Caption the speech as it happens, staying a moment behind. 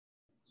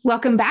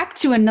Welcome back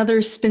to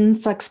another Spin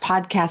Sucks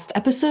podcast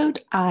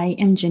episode. I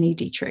am Gini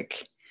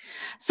Dietrich.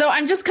 So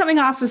I'm just coming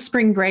off of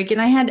spring break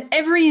and I had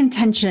every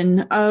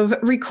intention of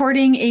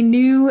recording a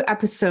new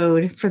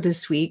episode for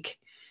this week.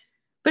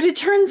 But it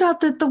turns out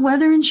that the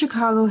weather in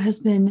Chicago has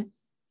been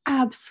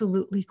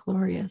absolutely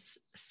glorious.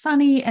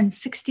 Sunny and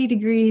 60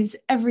 degrees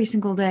every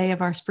single day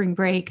of our spring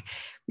break.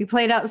 We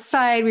played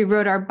outside, we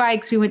rode our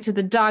bikes, we went to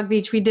the dog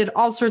beach, we did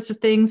all sorts of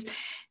things.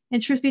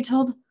 And truth be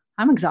told,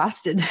 I'm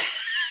exhausted.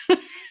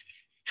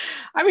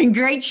 I'm in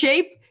great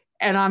shape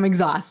and I'm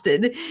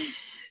exhausted.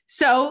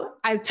 So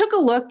I took a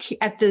look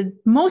at the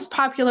most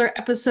popular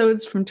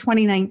episodes from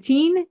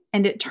 2019,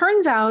 and it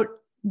turns out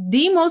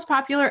the most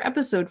popular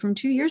episode from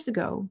 2 years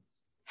ago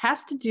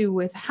has to do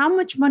with how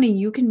much money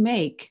you can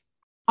make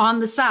on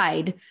the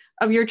side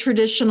of your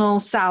traditional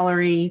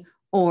salary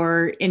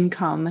or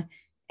income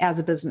as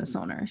a business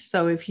owner.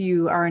 So if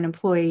you are an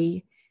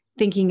employee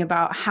thinking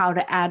about how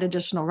to add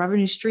additional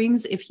revenue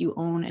streams, if you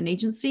own an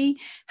agency,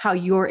 how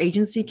your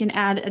agency can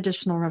add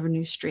additional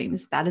revenue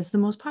streams. That is the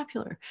most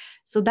popular.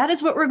 So that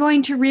is what we're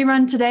going to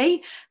rerun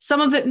today.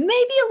 Some of it may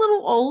be a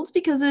little old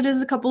because it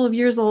is a couple of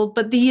years old,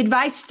 but the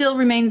advice still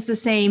remains the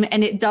same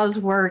and it does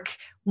work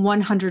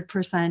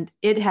 100%.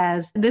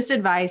 This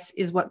advice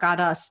is what got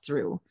us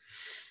through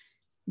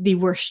the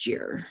worst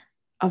year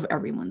of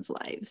everyone's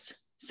lives.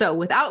 So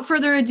without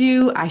further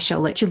ado, I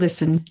shall let you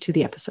listen to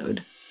the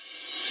episode.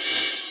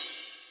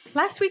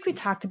 Last week, we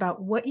talked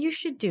about what you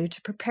should do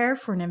to prepare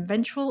for an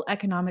eventual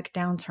economic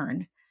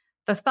downturn,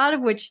 the thought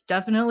of which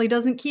definitely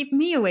doesn't keep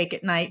me awake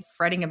at night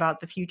fretting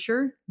about the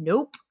future.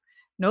 Nope.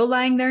 No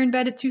lying there in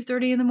bed at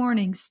 2:30 in the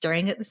morning,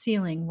 staring at the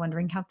ceiling,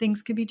 wondering how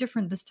things could be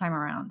different this time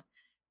around.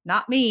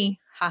 Not me.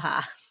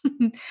 Haha.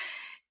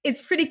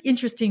 It's pretty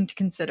interesting to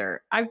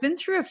consider. I've been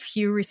through a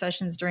few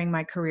recessions during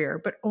my career,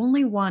 but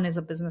only one as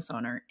a business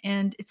owner,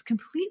 and it's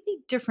completely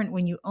different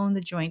when you own the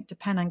joint,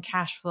 depend on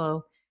cash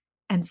flow,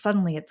 and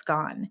suddenly it's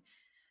gone.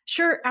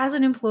 Sure, as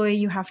an employee,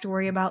 you have to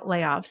worry about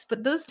layoffs,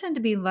 but those tend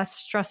to be less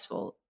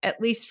stressful,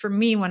 at least for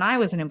me when I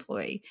was an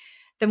employee,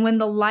 than when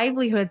the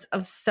livelihoods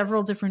of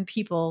several different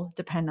people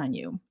depend on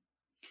you.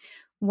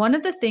 One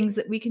of the things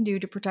that we can do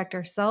to protect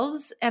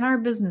ourselves and our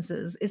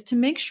businesses is to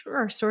make sure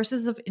our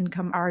sources of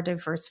income are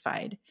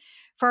diversified.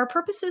 For our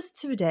purposes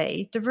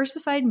today,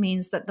 diversified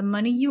means that the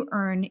money you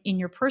earn in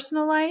your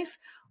personal life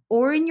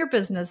or in your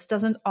business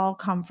doesn't all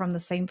come from the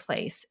same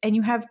place, and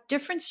you have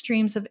different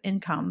streams of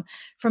income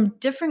from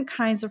different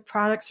kinds of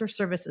products or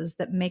services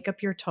that make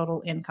up your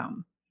total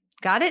income.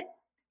 Got it?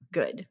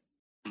 Good.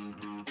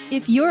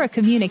 If you're a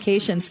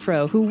communications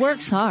pro who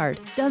works hard,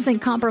 doesn't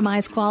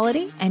compromise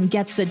quality, and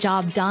gets the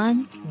job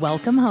done,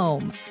 welcome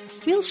home.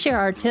 We'll share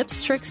our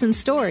tips, tricks, and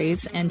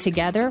stories, and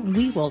together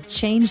we will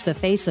change the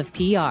face of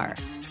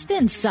PR.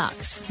 Spin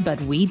sucks,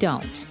 but we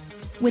don't.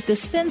 With the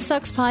Spin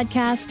Sucks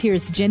podcast,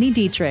 here's Gini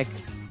Dietrich.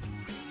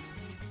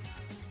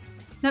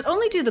 Not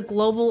only do the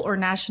global or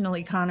national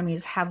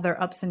economies have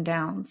their ups and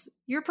downs,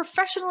 your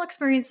professional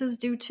experiences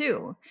do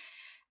too.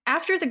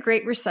 After the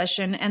Great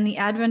Recession and the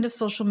advent of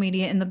social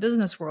media in the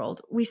business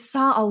world, we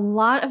saw a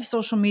lot of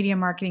social media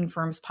marketing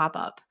firms pop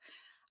up.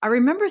 I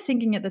remember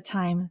thinking at the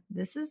time,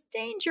 this is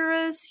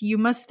dangerous, you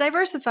must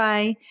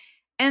diversify,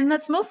 and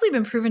that's mostly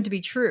been proven to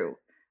be true.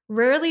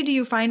 Rarely do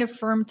you find a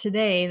firm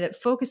today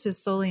that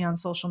focuses solely on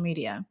social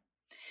media.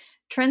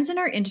 Trends in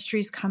our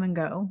industries come and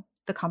go.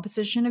 The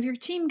composition of your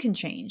team can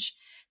change.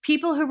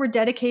 People who were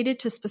dedicated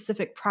to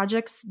specific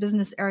projects,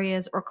 business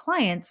areas, or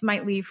clients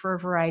might leave for a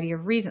variety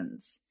of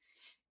reasons.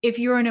 If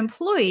you're an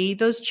employee,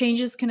 those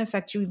changes can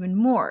affect you even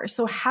more.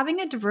 So having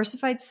a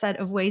diversified set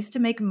of ways to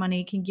make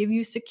money can give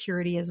you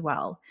security as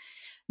well.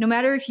 No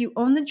matter if you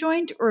own the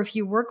joint or if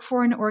you work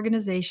for an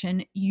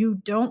organization, you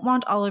don't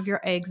want all of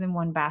your eggs in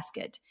one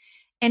basket.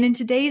 And in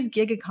today's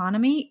gig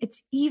economy,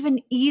 it's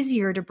even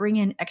easier to bring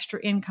in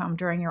extra income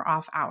during your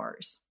off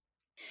hours.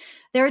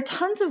 There are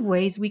tons of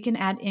ways we can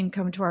add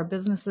income to our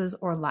businesses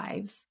or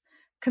lives.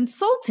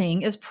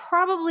 Consulting is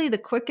probably the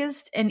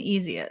quickest and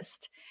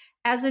easiest.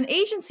 As an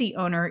agency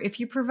owner, if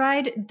you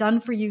provide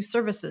done-for-you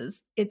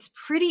services, it's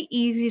pretty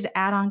easy to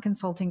add on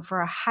consulting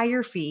for a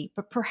higher fee,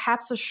 but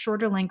perhaps a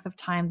shorter length of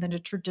time than a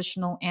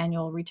traditional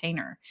annual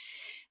retainer.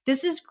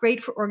 This is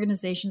great for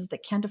organizations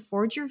that can't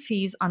afford your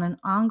fees on an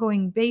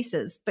ongoing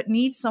basis, but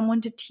need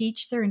someone to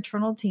teach their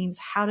internal teams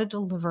how to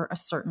deliver a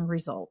certain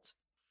result.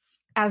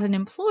 As an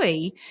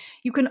employee,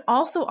 you can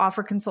also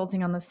offer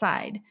consulting on the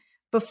side.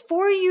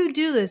 Before you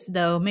do this,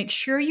 though, make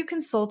sure you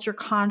consult your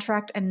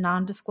contract and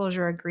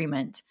non-disclosure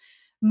agreement.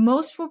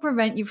 Most will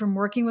prevent you from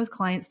working with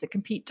clients that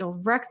compete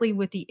directly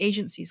with the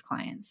agency's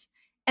clients.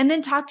 And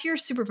then talk to your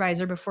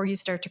supervisor before you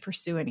start to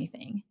pursue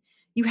anything.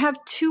 You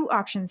have two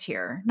options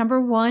here.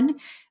 Number one,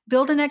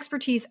 build an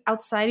expertise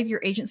outside of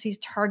your agency's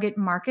target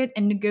market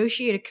and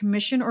negotiate a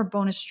commission or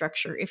bonus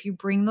structure if you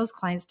bring those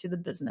clients to the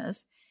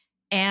business.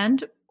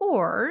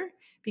 Or,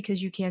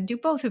 because you can do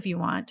both if you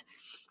want,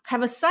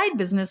 have a side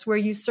business where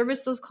you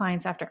service those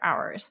clients after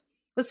hours.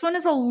 This one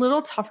is a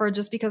little tougher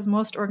just because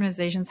most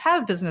organizations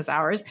have business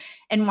hours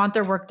and want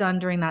their work done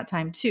during that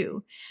time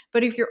too.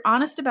 But if you're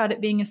honest about it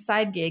being a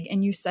side gig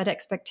and you set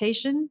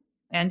expectation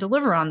and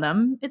deliver on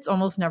them, it's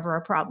almost never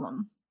a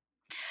problem.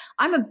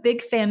 I'm a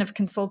big fan of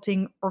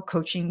consulting or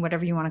coaching,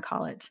 whatever you want to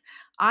call it.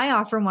 I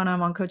offer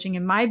one-on-one coaching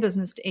in my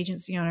business to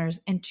agency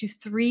owners and to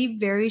 3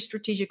 very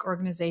strategic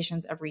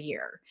organizations every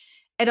year.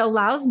 It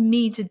allows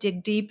me to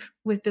dig deep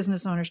with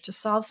business owners to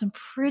solve some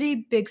pretty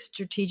big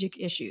strategic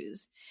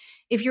issues.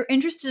 If you're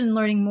interested in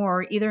learning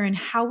more, either in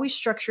how we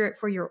structure it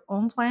for your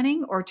own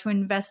planning or to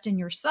invest in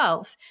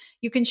yourself,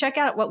 you can check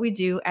out what we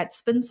do at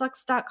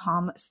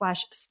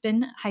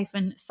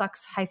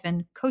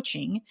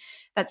spinsucks.com/spin-sucks-coaching.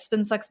 That's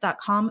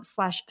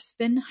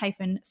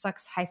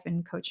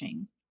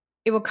spinsucks.com/spin-sucks-coaching.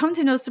 It will come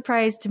to no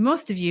surprise to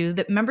most of you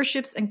that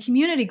memberships and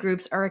community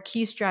groups are a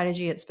key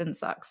strategy at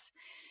SpinSucks.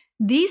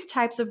 These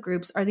types of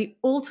groups are the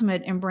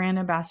ultimate in brand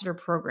ambassador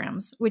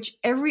programs, which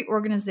every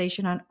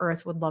organization on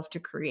earth would love to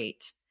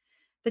create.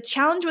 The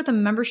challenge with a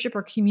membership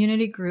or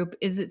community group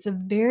is it's a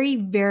very,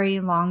 very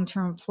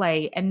long-term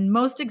play, and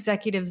most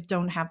executives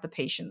don't have the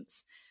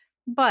patience.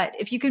 But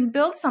if you can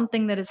build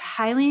something that is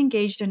highly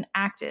engaged and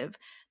active,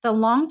 the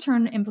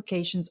long-term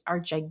implications are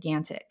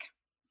gigantic.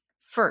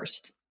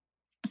 First,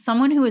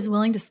 someone who is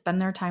willing to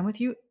spend their time with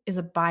you is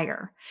a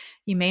buyer.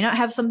 You may not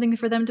have something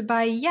for them to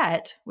buy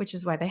yet, which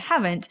is why they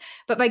haven't,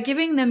 but by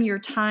giving them your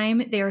time,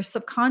 they are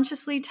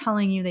subconsciously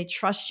telling you they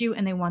trust you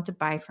and they want to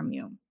buy from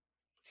you.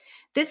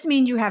 This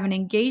means you have an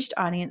engaged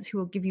audience who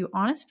will give you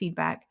honest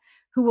feedback,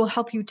 who will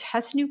help you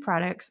test new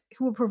products,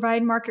 who will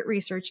provide market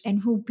research, and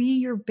who will be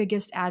your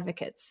biggest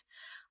advocates.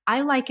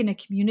 I liken a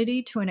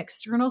community to an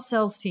external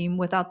sales team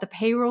without the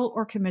payroll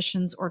or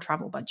commissions or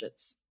travel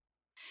budgets.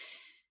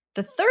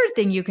 The third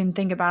thing you can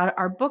think about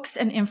are books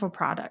and info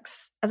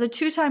products. As a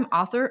 2-time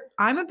author,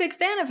 I'm a big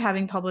fan of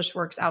having published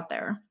works out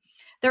there.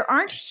 There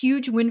aren't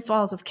huge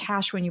windfalls of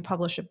cash when you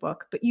publish a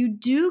book, but you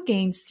do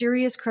gain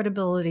serious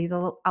credibility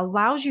that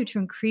allows you to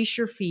increase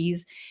your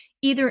fees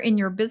either in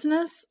your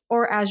business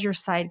or as your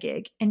side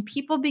gig, and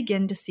people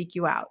begin to seek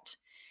you out.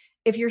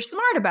 If you're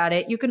smart about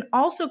it, you can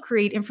also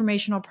create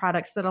informational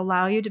products that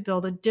allow you to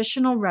build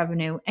additional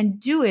revenue and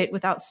do it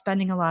without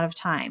spending a lot of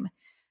time.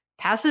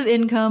 Passive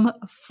income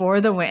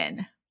for the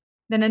win.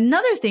 Then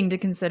another thing to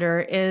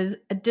consider is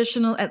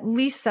additional at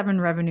least 7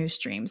 revenue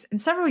streams.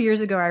 And several years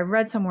ago, I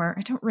read somewhere,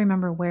 I don't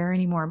remember where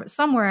anymore, but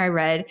somewhere I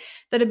read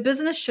that a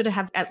business should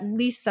have at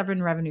least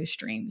 7 revenue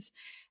streams.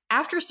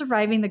 After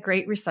surviving the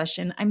Great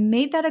Recession, I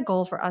made that a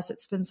goal for us at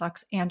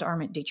SpinSucks and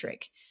Gini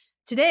Dietrich.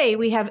 Today,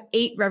 we have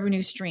 8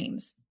 revenue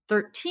streams,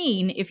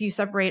 13 if you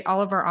separate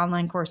all of our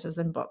online courses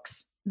and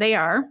books. They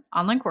are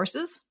online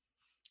courses,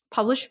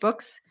 published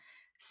books,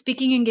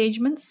 speaking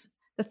engagements,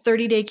 the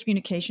 30-day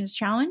communications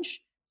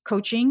challenge,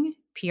 coaching,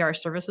 PR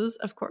services,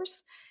 of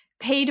course,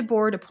 paid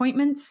board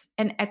appointments,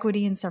 and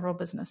equity in several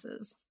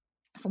businesses.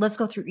 So let's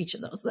go through each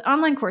of those. The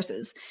online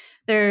courses.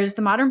 There's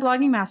the Modern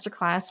Blogging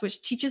Masterclass,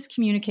 which teaches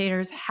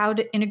communicators how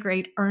to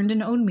integrate earned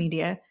and owned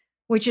media,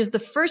 which is the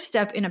first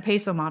step in a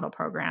peso model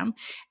program.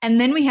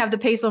 And then we have the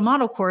peso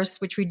model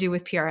course, which we do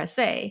with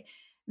PRSA.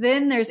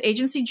 Then there's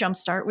Agency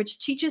Jumpstart, which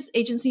teaches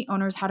agency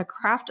owners how to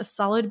craft a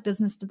solid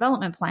business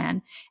development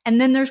plan. And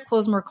then there's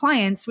Close More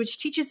Clients, which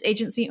teaches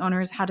agency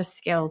owners how to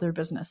scale their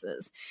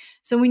businesses.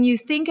 So when you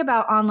think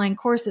about online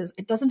courses,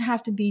 it doesn't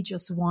have to be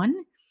just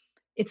one.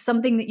 It's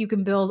something that you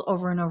can build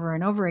over and over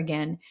and over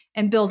again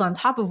and build on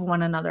top of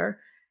one another.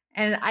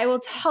 And I will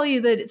tell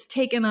you that it's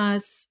taken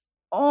us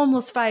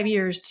almost 5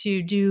 years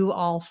to do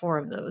all 4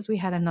 of those. We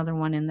had another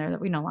one in there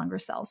that we no longer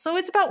sell. So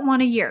it's about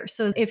 1 a year.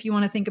 So if you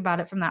want to think about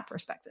it from that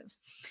perspective.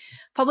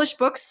 Published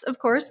books, of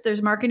course,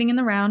 there's Marketing in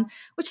the Round,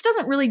 which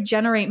doesn't really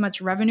generate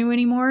much revenue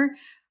anymore.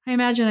 I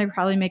imagine I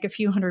probably make a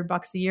few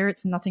 $100 a year.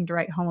 It's nothing to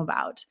write home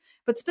about.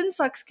 But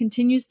SpinSucks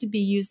continues to be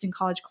used in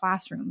college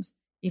classrooms,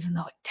 even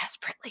though it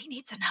desperately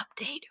needs an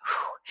update.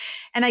 Whew.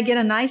 And I get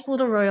a nice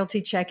little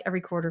royalty check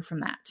every quarter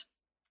from that.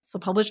 So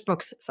published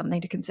books,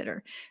 something to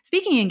consider.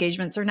 Speaking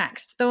engagements are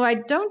next. Though I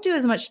don't do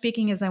as much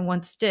speaking as I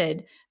once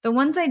did, the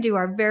ones I do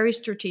are very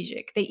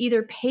strategic. They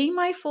either pay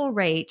my full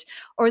rate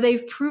or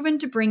they've proven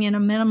to bring in a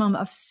minimum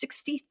of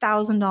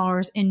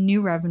 $60,000 in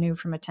new revenue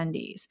from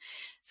attendees.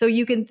 So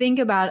you can think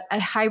about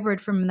a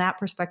hybrid from that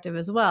perspective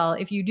as well.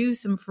 If you do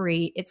some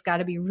free, it's got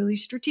to be really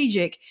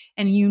strategic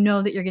and you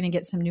know that you're going to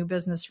get some new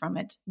business from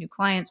it, new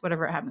clients,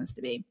 whatever it happens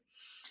to be.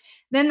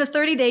 Then the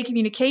 30-day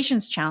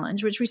communications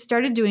challenge, which we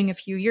started doing a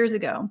few years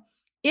ago.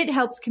 It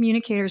helps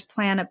communicators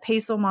plan a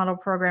peso model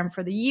program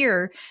for the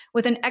year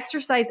with an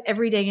exercise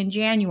every day in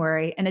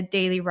January and a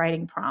daily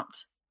writing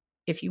prompt,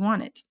 if you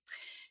want it.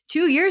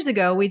 2 years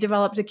ago, we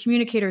developed a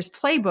communicator's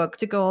playbook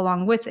to go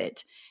along with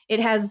it. It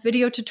has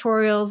video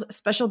tutorials,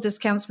 special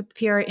discounts with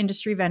PR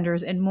industry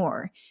vendors, and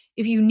more.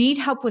 If you need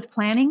help with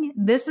planning,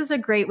 this is a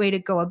great way to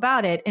go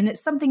about it, and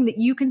it's something that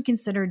you can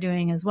consider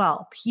doing as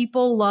well.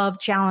 People love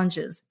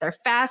challenges. They're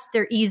fast,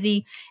 they're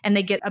easy, and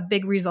they get a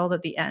big result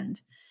at the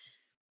end.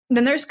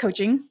 Then there's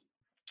coaching.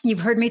 You've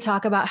heard me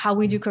talk about how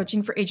we do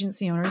coaching for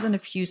agency owners in a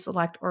few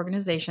select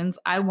organizations.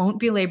 I won't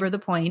belabor the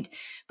point,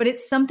 but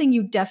it's something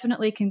you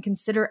definitely can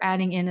consider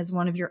adding in as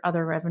one of your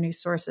other revenue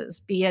sources,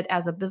 be it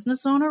as a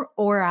business owner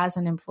or as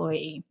an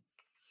employee.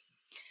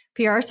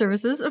 PR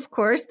services, of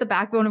course, the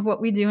backbone of what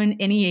we do in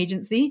any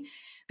agency.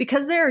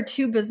 Because there are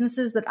two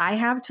businesses that I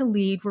have to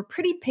lead, we're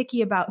pretty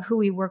picky about who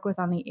we work with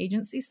on the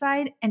agency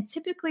side and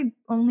typically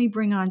only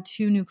bring on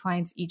 2 new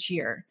clients each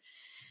year.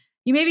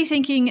 You may be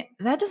thinking,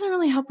 that doesn't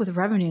really help with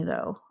revenue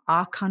though.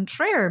 Au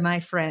contraire, my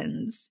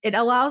friends. It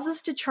allows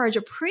us to charge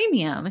a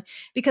premium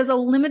because a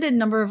limited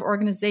number of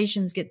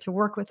organizations get to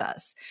work with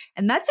us.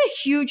 And that's a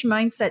huge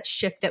mindset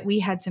shift that we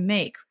had to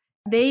make.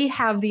 They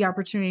have the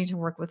opportunity to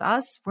work with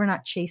us. We're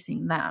not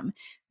chasing them.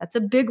 That's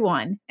a big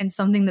one and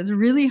something that's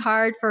really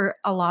hard for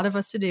a lot of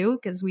us to do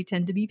because we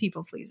tend to be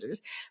people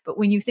pleasers. But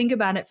when you think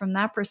about it from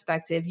that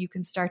perspective, you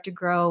can start to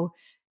grow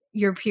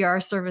your PR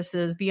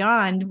services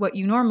beyond what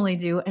you normally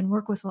do and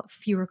work with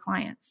fewer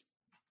clients.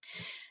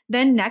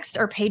 Then next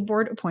are paid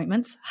board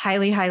appointments.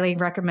 Highly, highly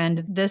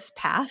recommend this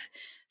path.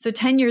 So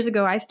 10 years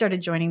ago, I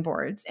started joining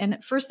boards, and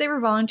at first they were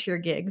volunteer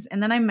gigs,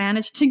 and then I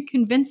managed to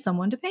convince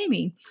someone to pay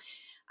me.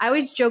 I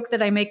always joke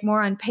that I make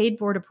more on paid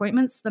board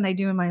appointments than I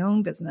do in my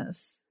own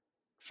business.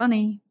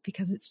 Funny,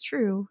 because it's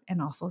true and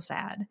also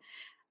sad.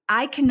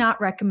 I cannot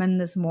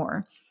recommend this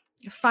more.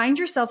 Find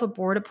yourself a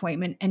board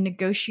appointment and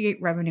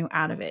negotiate revenue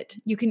out of it.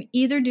 You can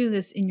either do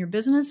this in your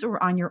business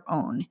or on your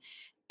own.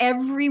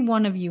 Every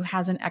one of you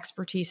has an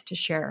expertise to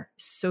share,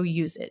 so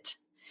use it.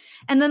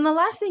 And then the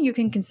last thing you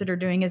can consider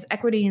doing is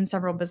equity in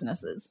several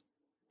businesses.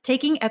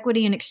 Taking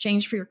equity in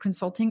exchange for your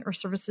consulting or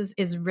services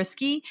is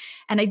risky,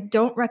 and I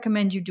don't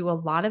recommend you do a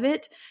lot of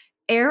it.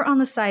 Err on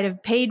the side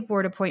of paid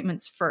board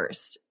appointments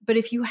first. But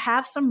if you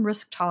have some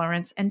risk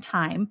tolerance and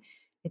time,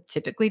 it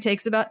typically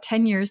takes about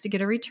 10 years to get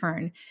a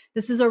return.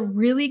 This is a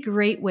really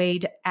great way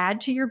to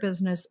add to your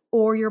business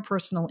or your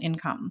personal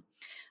income.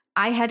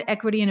 I had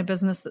equity in a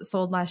business that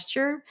sold last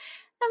year,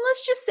 and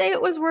let's just say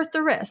it was worth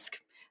the risk.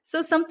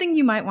 So something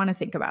you might want to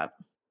think about.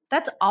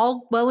 That's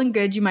all well and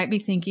good, you might be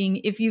thinking,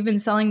 if you've been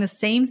selling the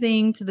same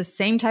thing to the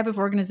same type of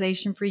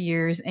organization for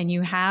years and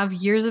you have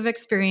years of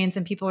experience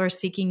and people are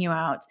seeking you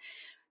out,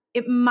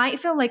 it might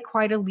feel like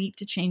quite a leap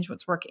to change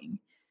what's working.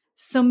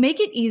 So make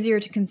it easier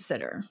to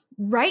consider.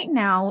 Right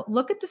now,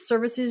 look at the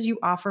services you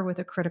offer with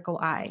a critical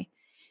eye.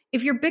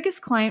 If your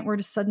biggest client were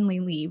to suddenly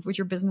leave, would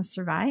your business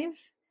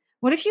survive?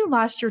 What if you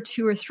lost your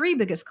 2 or 3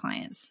 biggest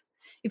clients?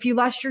 If you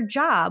lost your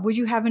job, would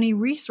you have any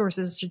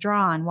resources to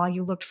draw on while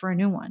you looked for a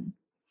new one?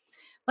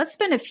 Let's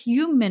spend a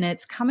few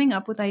minutes coming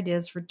up with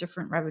ideas for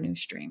different revenue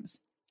streams.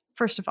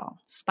 First of all,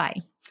 spy.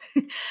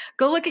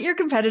 Go look at your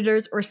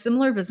competitors or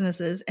similar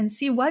businesses and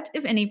see what,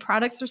 if any,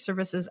 products or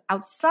services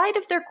outside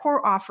of their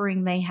core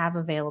offering they have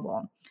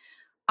available.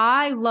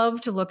 I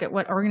love to look at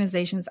what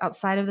organizations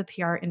outside of the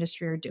PR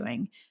industry are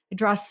doing. I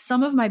draw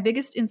some of my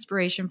biggest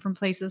inspiration from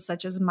places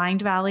such as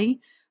Mind Valley,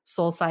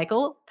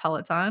 SoulCycle,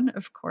 Peloton,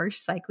 of course,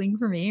 cycling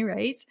for me,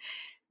 right?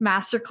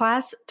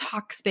 Masterclass,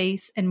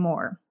 Talkspace, and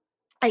more.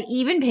 I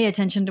even pay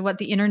attention to what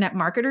the internet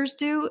marketers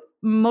do,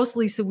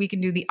 mostly so we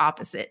can do the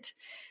opposite.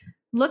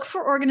 Look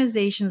for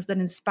organizations that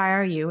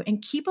inspire you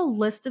and keep a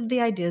list of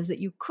the ideas that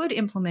you could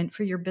implement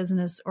for your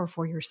business or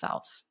for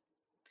yourself.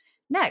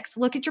 Next,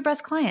 look at your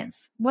best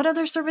clients. What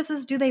other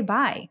services do they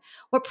buy?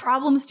 What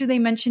problems do they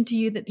mention to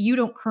you that you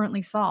don't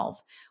currently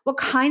solve? What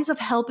kinds of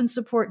help and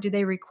support do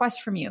they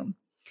request from you?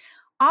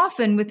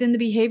 Often within the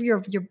behavior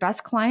of your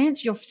best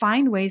clients, you'll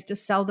find ways to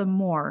sell them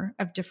more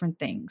of different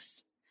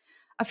things.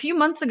 A few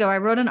months ago, I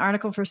wrote an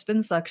article for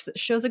SpinSucks that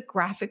shows a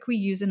graphic we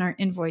use in our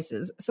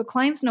invoices so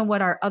clients know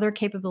what our other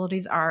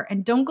capabilities are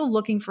and don't go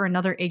looking for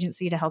another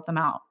agency to help them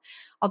out.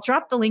 I'll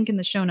drop the link in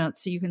the show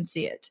notes so you can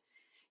see it.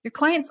 Your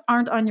clients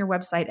aren't on your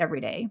website every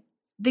day.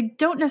 They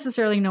don't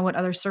necessarily know what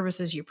other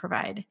services you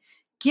provide.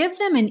 Give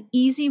them an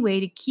easy way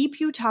to keep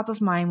you top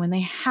of mind when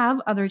they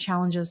have other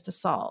challenges to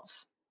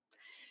solve.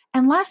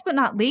 And last but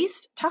not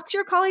least, talk to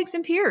your colleagues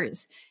and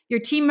peers.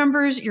 Your team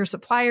members, your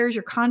suppliers,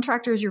 your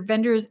contractors, your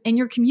vendors, and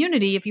your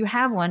community, if you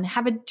have one,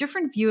 have a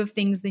different view of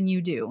things than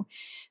you do.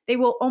 They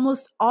will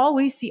almost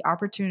always see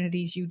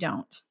opportunities you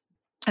don't.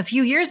 A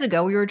few years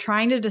ago, we were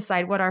trying to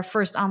decide what our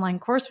first online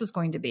course was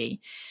going to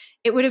be.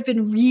 It would have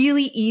been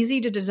really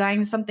easy to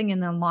design something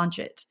and then launch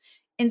it.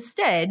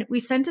 Instead, we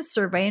sent a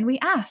survey and we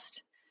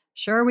asked.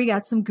 Sure, we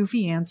got some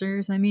goofy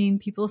answers.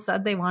 People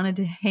said they wanted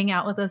to hang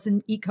out with us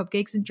and eat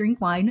cupcakes and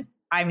drink wine.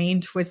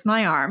 Twist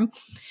my arm.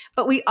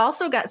 But we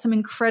also got some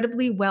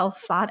incredibly well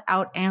thought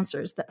out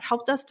answers that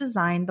helped us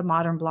design the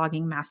Modern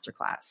Blogging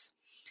Masterclass.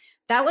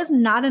 That was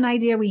not an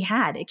idea we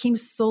had. It came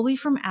solely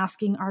from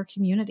asking our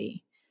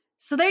community.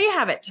 So there you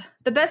have it.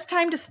 The best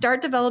time to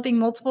start developing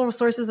multiple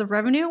sources of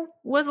revenue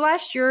was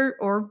last year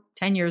or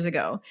 10 years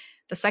ago.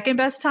 The second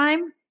best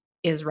time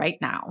is right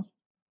now.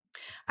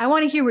 I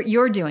want to hear what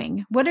you're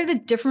doing. What are the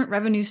different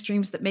revenue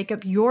streams that make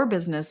up your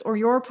business or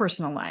your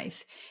personal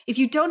life? If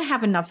you don't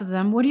have enough of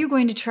them, what are you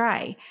going to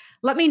try?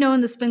 Let me know in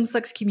the Spin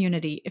Sucks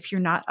community. If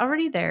you're not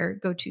already there,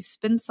 go to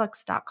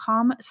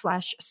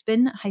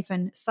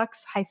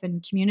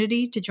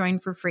spinsucks.com/spin-sucks-community to join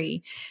for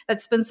free.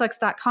 That's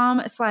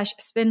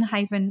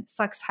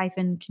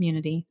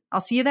spinsucks.com/spin-sucks-community.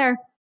 I'll see you there.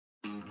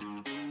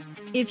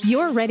 If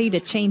you're ready to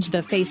change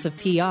the face of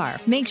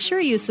PR, make sure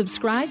you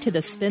subscribe to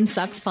the Spin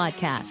Sucks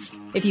podcast.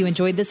 If you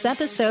enjoyed this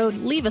episode,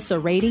 leave us a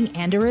rating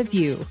and a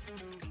review.